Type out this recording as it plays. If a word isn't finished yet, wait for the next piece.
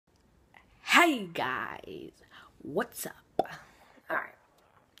Hey guys, what's up? Alright,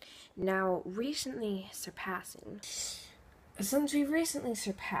 now since we've recently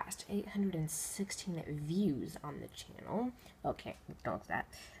surpassed 816 views on the channel, okay, don't look at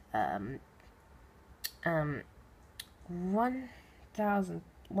that,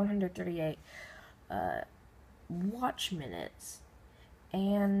 1,138 watch minutes,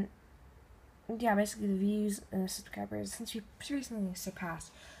 and yeah, basically the views and the subscribers, since we recently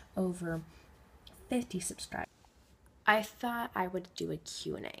surpassed over 50 subscribers, I thought I would do a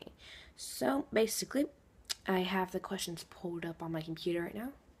Q&A. So basically, I have the questions pulled up on my computer right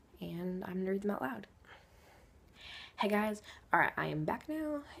now, and I'm gonna read them out loud. Hey guys, alright, I am back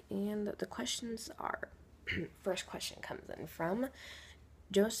now, and the questions are, first question comes in from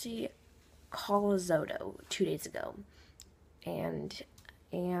Josie Colazotto 2 days ago, and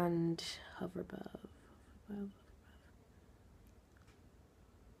hover above.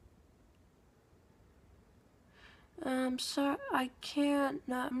 Sorry, I can't.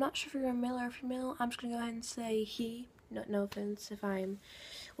 I'm not sure if you're a male or female. I'm just gonna go ahead and say he. No offense if I'm.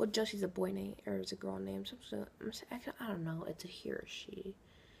 Well, Josie's a boy name or it's a girl name, so I don't know. It's a he or she.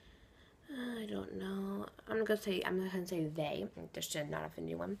 I don't know. I'm gonna say they, just to not offend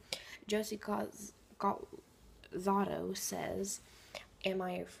anyone. Josie Zotto says, "Am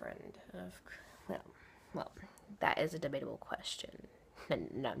I a friend of?" Well, that is a debatable question.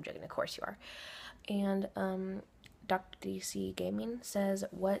 No, I'm joking. Of course you are. And Dr. DC Gaming says,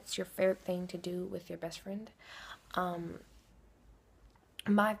 "What's your favorite thing to do with your best friend?"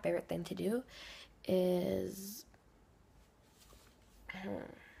 My favorite thing to do is,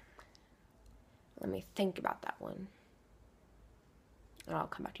 let me think about that one, and I'll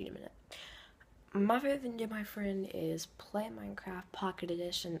come back to you in a minute. My favorite thing to do with my friend is play Minecraft Pocket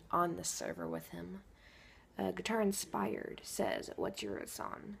Edition on the server with him. Guitar Inspired says, "What's your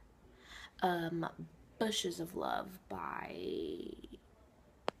song?" Bushes of Love by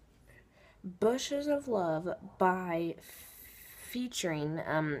featuring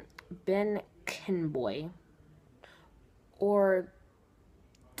Ben Kinboy. Or,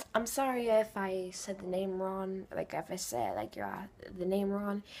 I'm sorry if I said the name wrong, like if I said the name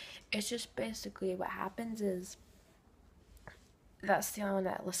wrong. It's just basically what happens is that's the only one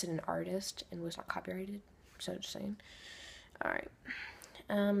that listed an artist and was not copyrighted. So just saying. Alright.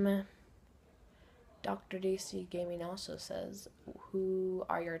 Dr. DC Gaming also says, "Who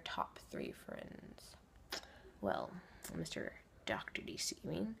are your top 3 friends?" Well, Mr. Dr. DC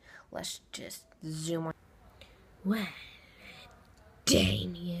Gaming, let's just zoom on. Well,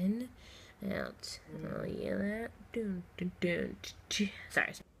 Damien. I'll tell you that.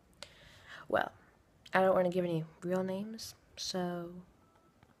 Sorry. Well, I don't want to give any real names, so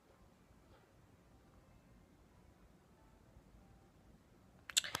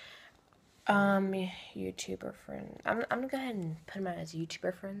YouTuber friend. I'm gonna go ahead and put them out as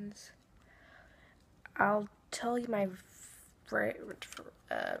YouTuber friends. I'll tell you my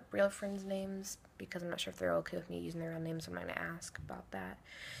real friends' names because I'm not sure if they're okay with me using their real names. I'm not gonna ask about that.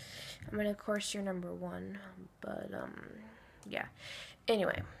 I'm gonna, of course, you're number 1, but yeah.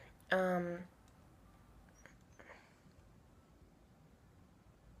 Anyway, okay.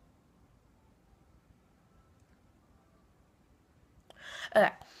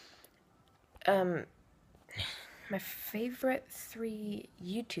 My favorite 3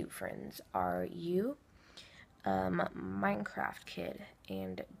 YouTube friends are you, Minecraft Kid,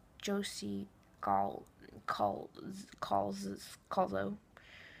 and Josie Calzo.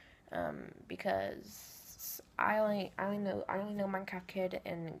 Because I only know Minecraft Kid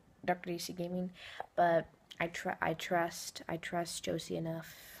and Dr. DC Gaming, but I trust Josie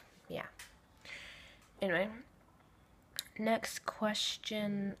enough. Yeah. Anyway, next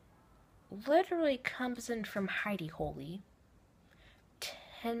question literally comes in from Heidi Holy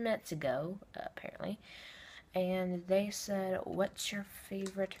 10 minutes ago, apparently. And they said, "What's your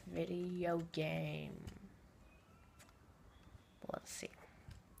favorite video game?" Let's see.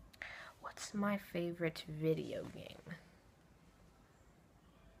 What's my favorite video game?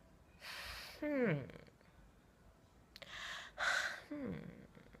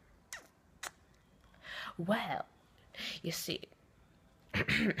 Well, you see,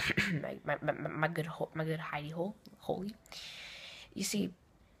 my good Heidi Holy. You see,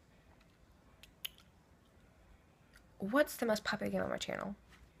 what's the most popular game on my channel?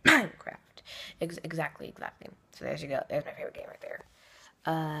 Minecraft. Exactly. So there you go. There's my favorite game right there.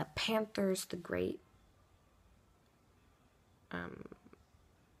 Panthers the Great.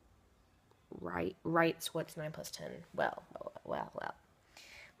 Writes what's 9 plus 10? Well.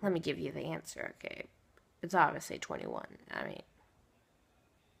 Let me give you the answer, okay? It's obviously 21. I mean,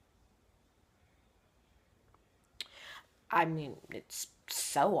 I mean, it's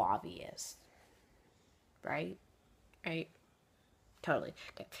so obvious, right? Right? Totally.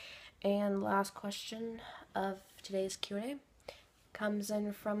 Okay. And last question of today's Q&A comes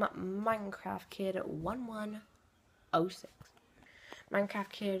in from Minecraft Kid 1106. Minecraft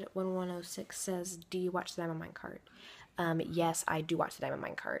Kid 1106 says, "Do you watch the Diamond Minecart?" Yes, I do watch the Diamond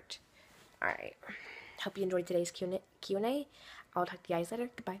Minecart. All right. Hope you enjoyed today's Q&A. I'll talk to you guys later.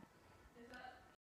 Goodbye.